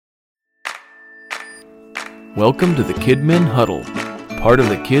Welcome to the KidMin Huddle, part of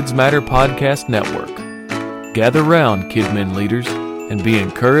the Kids Matter Podcast Network. Gather round, KidMin leaders, and be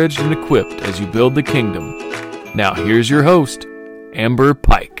encouraged and equipped as you build the kingdom. Now here's your host, Amber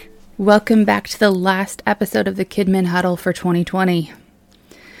Pike. Welcome back to the last episode of the KidMin Huddle for 2020.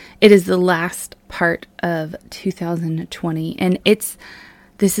 It is the last part of 2020, and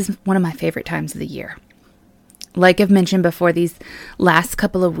this is one of my favorite times of the year. Like I've mentioned before, these last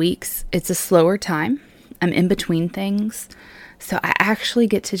couple of weeks, it's a slower time. I'm in between things, so I actually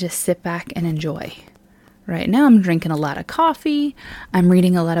get to just sit back and enjoy. Right now, I'm drinking a lot of coffee. I'm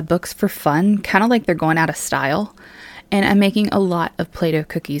reading a lot of books for fun, kind of like they're going out of style, and I'm making a lot of Play-Doh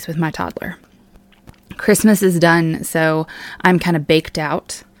cookies with my toddler. Christmas is done, so I'm kind of baked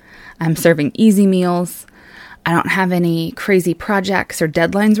out. I'm serving easy meals. I don't have any crazy projects or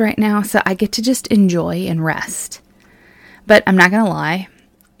deadlines right now, so I get to just enjoy and rest. But I'm not going to lie,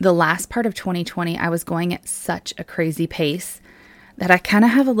 the last part of 2020, I was going at such a crazy pace that I kind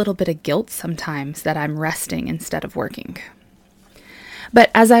of have a little bit of guilt sometimes that I'm resting instead of working. But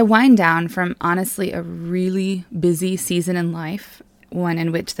as I wind down from honestly a really busy season in life, one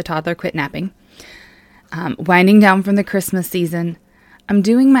in which the toddler quit napping, winding down from the Christmas season, I'm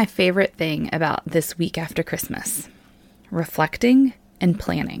doing my favorite thing about this week after Christmas, reflecting and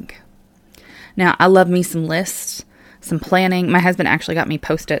planning. Now, I love me some lists, some planning. My husband actually got me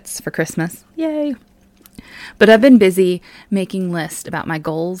Post-its for Christmas. Yay! But I've been busy making lists about my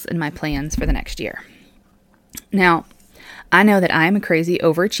goals and my plans for the next year. Now, I know that I'm a crazy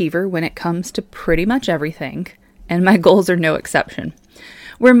overachiever when it comes to pretty much everything, and my goals are no exception.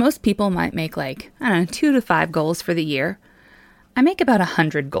 Where most people might make 2 to 5 goals for the year, I make about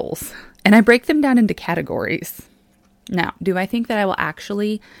 100 goals, and I break them down into categories. Now, do I think that I will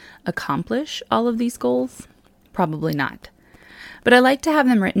actually accomplish all of these goals? Probably not. But I like to have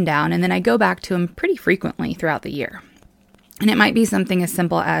them written down, and then I go back to them pretty frequently throughout the year. And it might be something as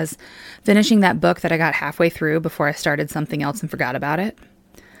simple as finishing that book that I got halfway through before I started something else and forgot about it.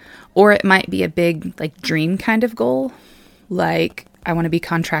 Or it might be a big, dream kind of goal, like I want to be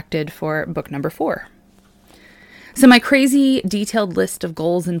contracted for book number 4. So my crazy detailed list of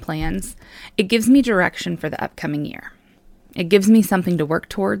goals and plans, it gives me direction for the upcoming year. It gives me something to work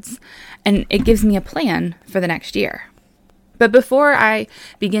towards, and it gives me a plan for the next year. But before I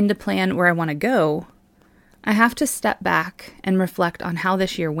begin to plan where I want to go, I have to step back and reflect on how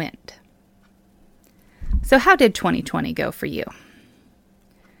this year went. So how did 2020 go for you?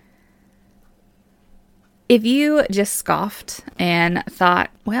 If you just scoffed and thought,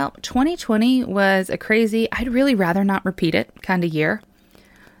 2020 was a crazy, I'd really rather not repeat it kind of year,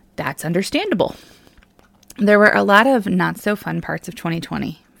 that's understandable. There were a lot of not so fun parts of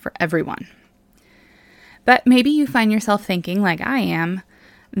 2020 for everyone. But maybe you find yourself thinking, like I am,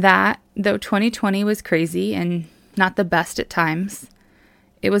 that though 2020 was crazy and not the best at times,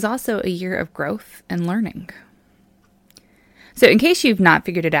 it was also a year of growth and learning. So in case you've not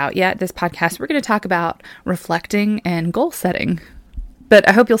figured it out yet, this podcast, we're going to talk about reflecting and goal setting. But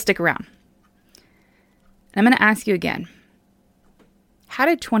I hope you'll stick around. I'm going to ask you again, how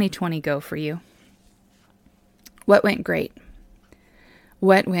did 2020 go for you? What went great?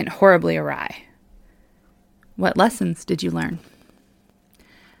 What went horribly awry? What lessons did you learn?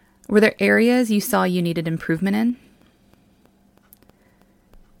 Were there areas you saw you needed improvement in?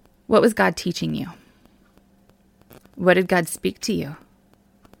 What was God teaching you? What did God speak to you?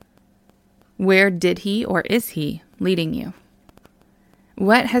 Where did He or is He leading you?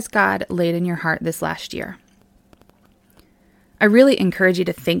 What has God laid in your heart this last year? I really encourage you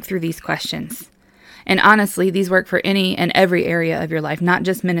to think through these questions. And honestly, these work for any and every area of your life, not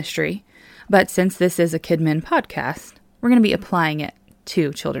just ministry. But since this is a KidMin podcast, we're going to be applying it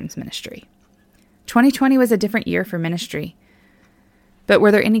to children's ministry. 2020 was a different year for ministry. But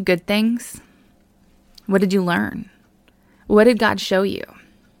were there any good things? What did you learn? What did God show you?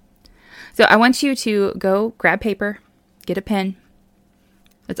 So I want you to go grab paper, get a pen.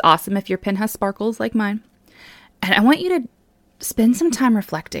 It's awesome if your pen has sparkles like mine. And I want you to spend some time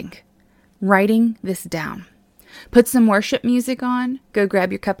reflecting, writing this down. Put some worship music on, go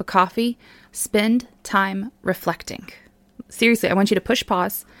grab your cup of coffee, spend time reflecting. Seriously, I want you to push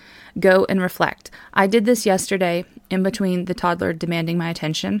pause, go and reflect. I did this yesterday in between the toddler demanding my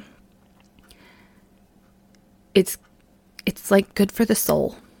attention. It's good for the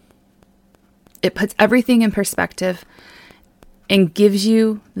soul. It puts everything in perspective and gives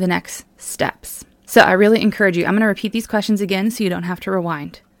you the next steps. So I really encourage you. I'm going to repeat these questions again so you don't have to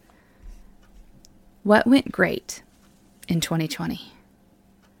rewind. What went great in 2020?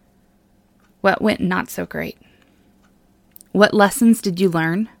 What went not so great? What lessons did you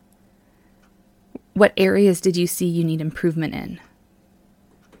learn? What areas did you see you need improvement in?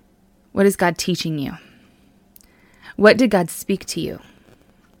 What is God teaching you? What did God speak to you?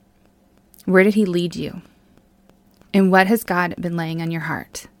 Where did He lead you? And what has God been laying on your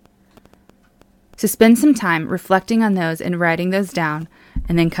heart? So spend some time reflecting on those and writing those down,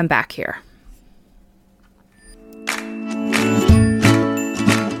 and then come back here.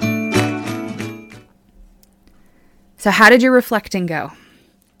 So how did your reflecting go?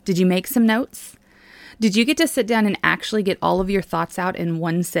 Did you make some notes? Did you get to sit down and actually get all of your thoughts out in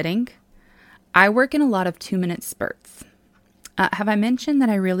one sitting? I work in a lot of 2-minute spurts. Have I mentioned that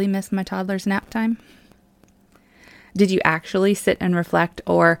I really miss my toddler's nap time? Did you actually sit and reflect,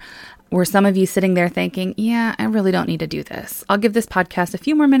 or were some of you sitting there thinking, yeah, I really don't need to do this. I'll give this podcast a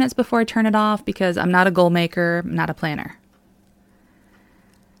few more minutes before I turn it off because I'm not a goal maker, I'm not a planner.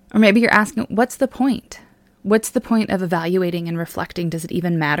 Or maybe you're asking, what's the point? What's the point of evaluating and reflecting? Does it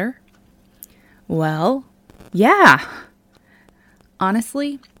even matter? Well, yeah.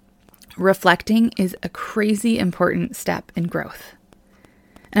 Honestly, reflecting is a crazy important step in growth.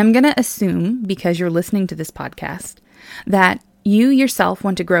 And I'm going to assume, because you're listening to this podcast, that you yourself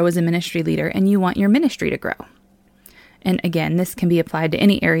want to grow as a ministry leader and you want your ministry to grow. And again, this can be applied to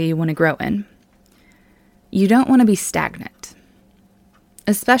any area you want to grow in. You don't want to be stagnant,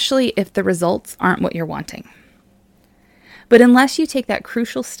 especially if the results aren't what you're wanting. But unless you take that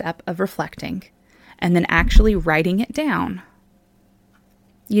crucial step of reflecting and then actually writing it down,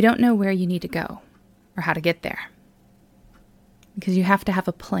 you don't know where you need to go or how to get there. Because you have to have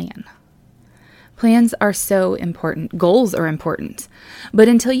a plan. Plans are so important. Goals are important. But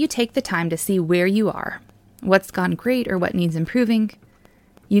until you take the time to see where you are, what's gone great or what needs improving,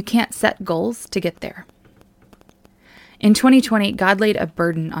 you can't set goals to get there. In 2020, God laid a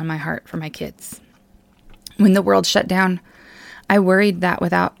burden on my heart for my kids. When the world shut down, I worried that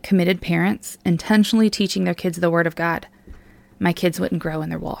without committed parents intentionally teaching their kids the Word of God, my kids wouldn't grow in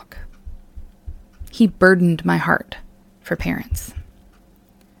their walk. He burdened my heart for parents.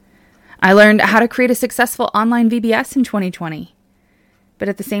 I learned how to create a successful online VBS in 2020. But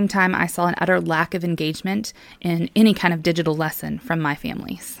at the same time, I saw an utter lack of engagement in any kind of digital lesson from my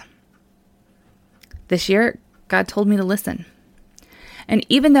families. This year, God told me to listen. And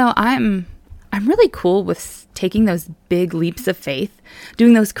even though I'm really cool with taking those big leaps of faith,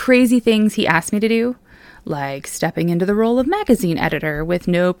 doing those crazy things He asked me to do, like stepping into the role of magazine editor with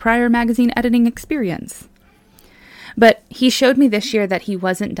no prior magazine editing experience. But He showed me this year that He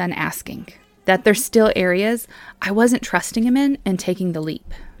wasn't done asking, that there's still areas I wasn't trusting Him in and taking the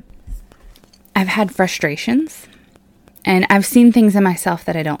leap. I've had frustrations, and I've seen things in myself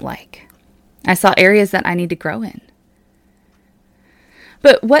that I don't like. I saw areas that I need to grow in.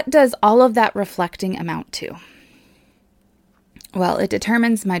 But what does all of that reflecting amount to? Well, it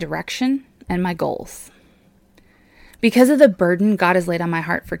determines my direction and my goals. Because of the burden God has laid on my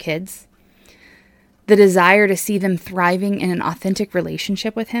heart for kids, the desire to see them thriving in an authentic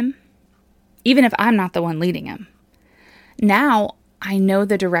relationship with Him, even if I'm not the one leading them, now I know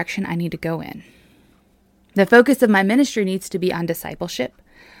the direction I need to go in. The focus of my ministry needs to be on discipleship,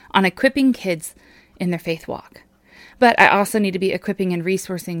 on equipping kids in their faith walk. But I also need to be equipping and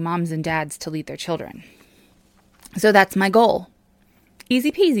resourcing moms and dads to lead their children. So that's my goal.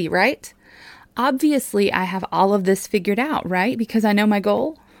 Easy peasy, right? Obviously, I have all of this figured out, right? Because I know my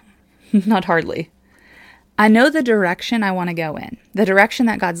goal? Not hardly. I know the direction I want to go in, the direction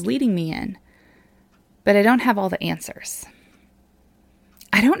that God's leading me in, but I don't have all the answers.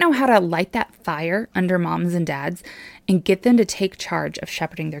 I don't know how to light that fire under moms and dads and get them to take charge of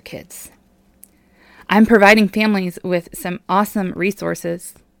shepherding their kids. I'm providing families with some awesome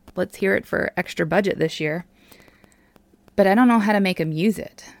resources. Let's hear it for extra budget this year. But I don't know how to make them use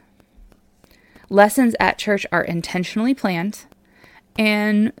it. Lessons at church are intentionally planned,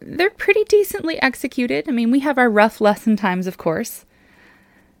 and they're pretty decently executed. I mean, we have our rough lesson times, of course.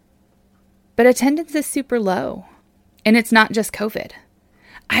 But attendance is super low, and it's not just COVID.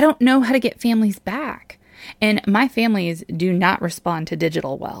 I don't know how to get families back, and my families do not respond to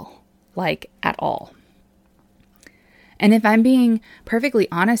digital well, like at all. And if I'm being perfectly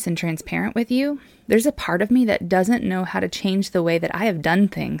honest and transparent with you, there's a part of me that doesn't know how to change the way that I have done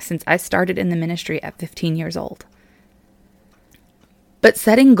things since I started in the ministry at 15 years old. But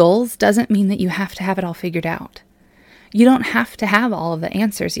setting goals doesn't mean that you have to have it all figured out. You don't have to have all of the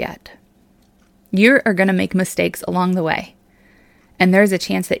answers yet. You are going to make mistakes along the way. And there's a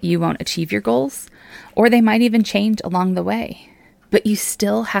chance that you won't achieve your goals, or they might even change along the way. But you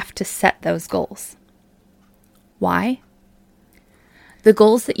still have to set those goals. Why? The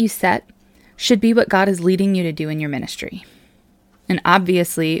goals that you set should be what God is leading you to do in your ministry. And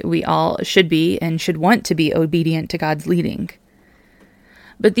obviously, we all should be and should want to be obedient to God's leading.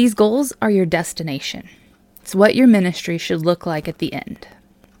 But these goals are your destination. It's what your ministry should look like at the end.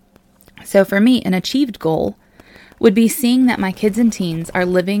 So for me, an achieved goal would be seeing that my kids and teens are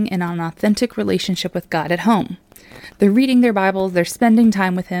living in an authentic relationship with God at home. They're reading their Bibles, they're spending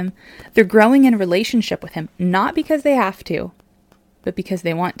time with Him, they're growing in a relationship with Him, not because they have to, but because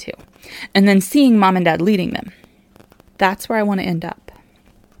they want to. And then seeing mom and dad leading them. That's where I want to end up.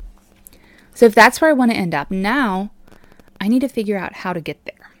 So if that's where I want to end up, now I need to figure out how to get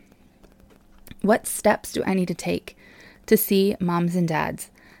there. What steps do I need to take to see moms and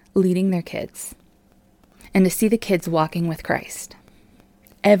dads leading their kids and to see the kids walking with Christ?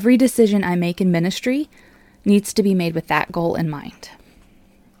 Every decision I make in ministry needs to be made with that goal in mind.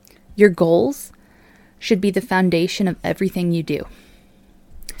 Your goals should be the foundation of everything you do.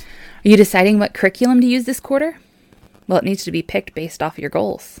 Are you deciding what curriculum to use this quarter? Well, it needs to be picked based off your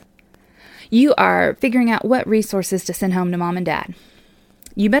goals. You are figuring out what resources to send home to mom and dad.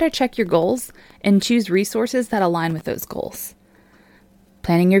 You better check your goals and choose resources that align with those goals.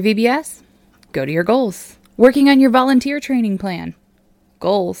 Planning your VBS? Go to your goals. Working on your volunteer training plan?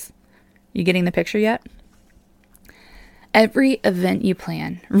 Goals. You getting the picture yet? Every event you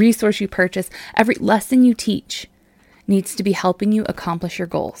plan, resource you purchase, every lesson you teach needs to be helping you accomplish your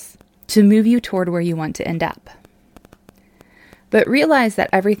goals, to move you toward where you want to end up. But realize that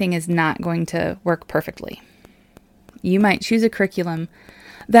everything is not going to work perfectly. You might choose a curriculum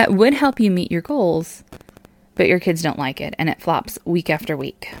that would help you meet your goals, but your kids don't like it and it flops week after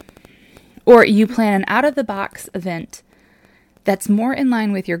week. Or you plan an out-of-the-box event that's more in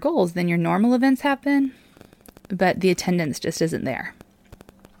line with your goals than your normal events have been, but the attendance just isn't there.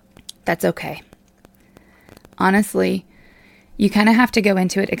 That's okay. Honestly, you kind of have to go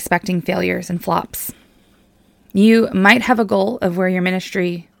into it expecting failures and flops. You might have a goal of where your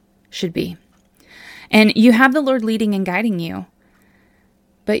ministry should be, and you have the Lord leading and guiding you,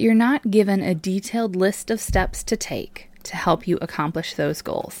 but you're not given a detailed list of steps to take to help you accomplish those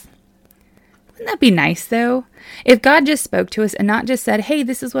goals. Wouldn't that be nice, though? If God just spoke to us and not just said, hey,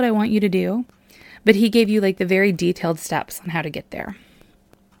 this is what I want you to do, but He gave you like the very detailed steps on how to get there.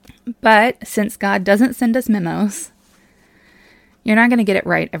 But since God doesn't send us memos, you're not going to get it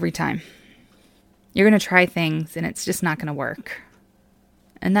right every time. You're going to try things and it's just not going to work.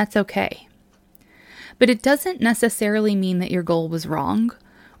 And that's okay. But it doesn't necessarily mean that your goal was wrong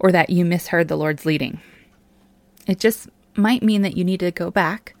or that you misheard the Lord's leading. It just might mean that you need to go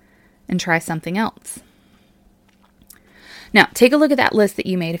back and try something else. Now, take a look at that list that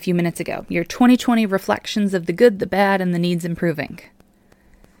you made a few minutes ago. Your 2020 reflections of the good, the bad, and the needs improving.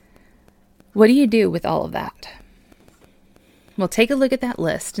 What do you do with all of that? Well, take a look at that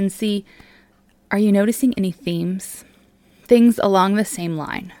list and see, are you noticing any themes? Things along the same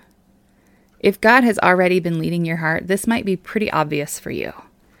line. If God has already been leading your heart, this might be pretty obvious for you.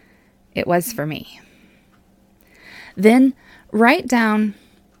 It was for me. Then write down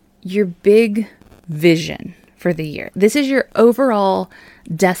your big vision for the year. This is your overall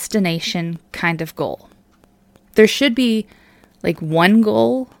destination kind of goal. There should be like one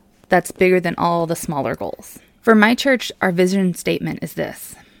goal that's bigger than all the smaller goals. For my church, our vision statement is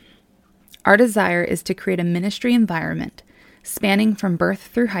this. Our desire is to create a ministry environment spanning from birth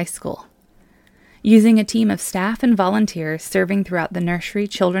through high school, using a team of staff and volunteers serving throughout the nursery,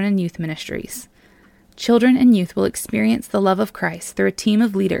 children, and youth ministries. Children and youth will experience the love of Christ through a team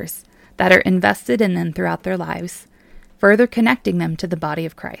of leaders that are invested in them throughout their lives, further connecting them to the body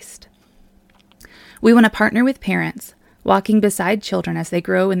of Christ. We want to partner with parents, walking beside children as they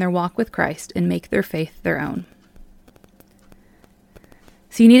grow in their walk with Christ and make their faith their own.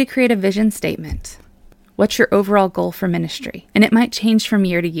 So you need to create a vision statement. What's your overall goal for ministry? And it might change from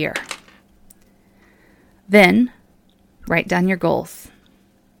year to year. Then, write down your goals.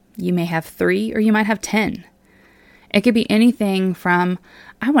 You may have 3 or you might have 10. It could be anything from,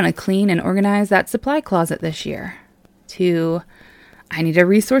 I want to clean and organize that supply closet this year, to, I need to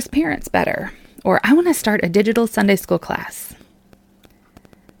resource parents better, or I want to start a digital Sunday school class.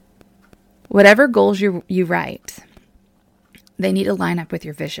 Whatever goals you write, they need to line up with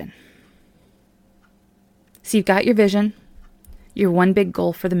your vision. So you've got your vision, your one big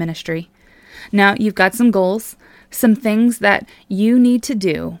goal for the ministry. Now you've got some goals, some things that you need to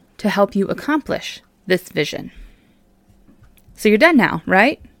do to help you accomplish this vision. So you're done now,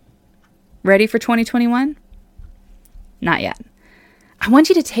 right? Ready for 2021? Not yet. I want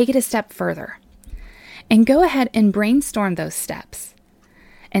you to take it a step further and go ahead and brainstorm those steps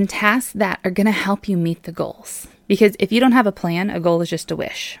and tasks that are going to help you meet the goals. Because if you don't have a plan, a goal is just a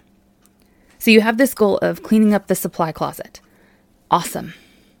wish. So you have this goal of cleaning up the supply closet. Awesome.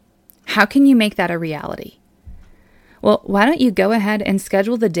 How can you make that a reality? Well, why don't you go ahead and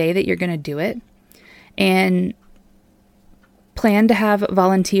schedule the day that you're going to do it and plan to have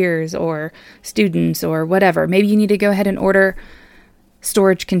volunteers or students or whatever. Maybe you need to go ahead and order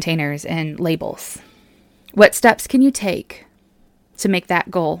storage containers and labels. What steps can you take to make that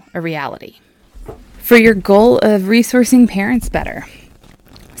goal a reality? For your goal of resourcing parents better,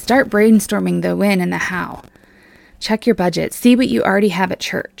 start brainstorming the when and the how. Check your budget. See what you already have at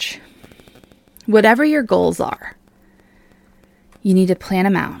church. Whatever your goals are, you need to plan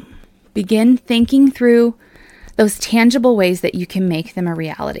them out. Begin thinking through those tangible ways that you can make them a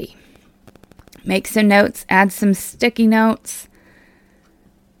reality. Make some notes, add some sticky notes.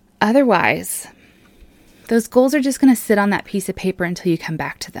 Otherwise, those goals are just going to sit on that piece of paper until you come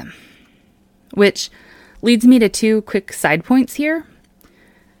back to them. Which leads me to 2 quick side points here.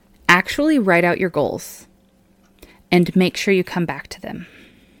 Actually write out your goals and make sure you come back to them,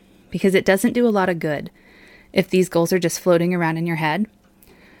 because it doesn't do a lot of good if these goals are just floating around in your head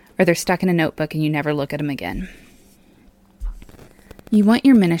or they're stuck in a notebook and you never look at them again. You want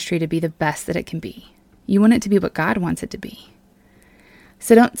your ministry to be the best that it can be. You want it to be what God wants it to be.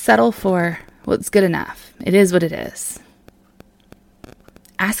 So don't settle for what's good enough. It is what it is.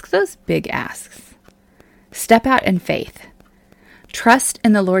 Ask those big asks. Step out in faith. Trust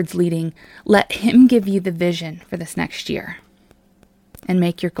in the Lord's leading. Let Him give you the vision for this next year. And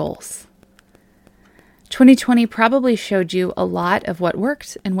make your goals. 2020 probably showed you a lot of what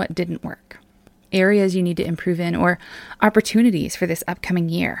worked and what didn't work. Areas you need to improve in or opportunities for this upcoming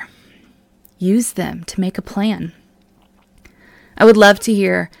year. Use them to make a plan. I would love to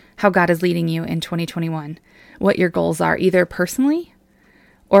hear how God is leading you in 2021, what your goals are, either personally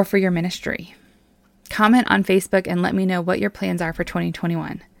or for your ministry. Comment on Facebook and let me know what your plans are for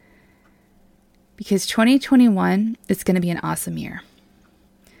 2021. Because 2021 is going to be an awesome year.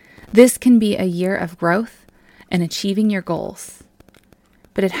 This can be a year of growth and achieving your goals,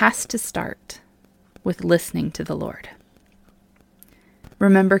 but it has to start with listening to the Lord.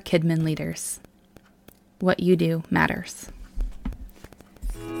 Remember, KidMin leaders, what you do matters.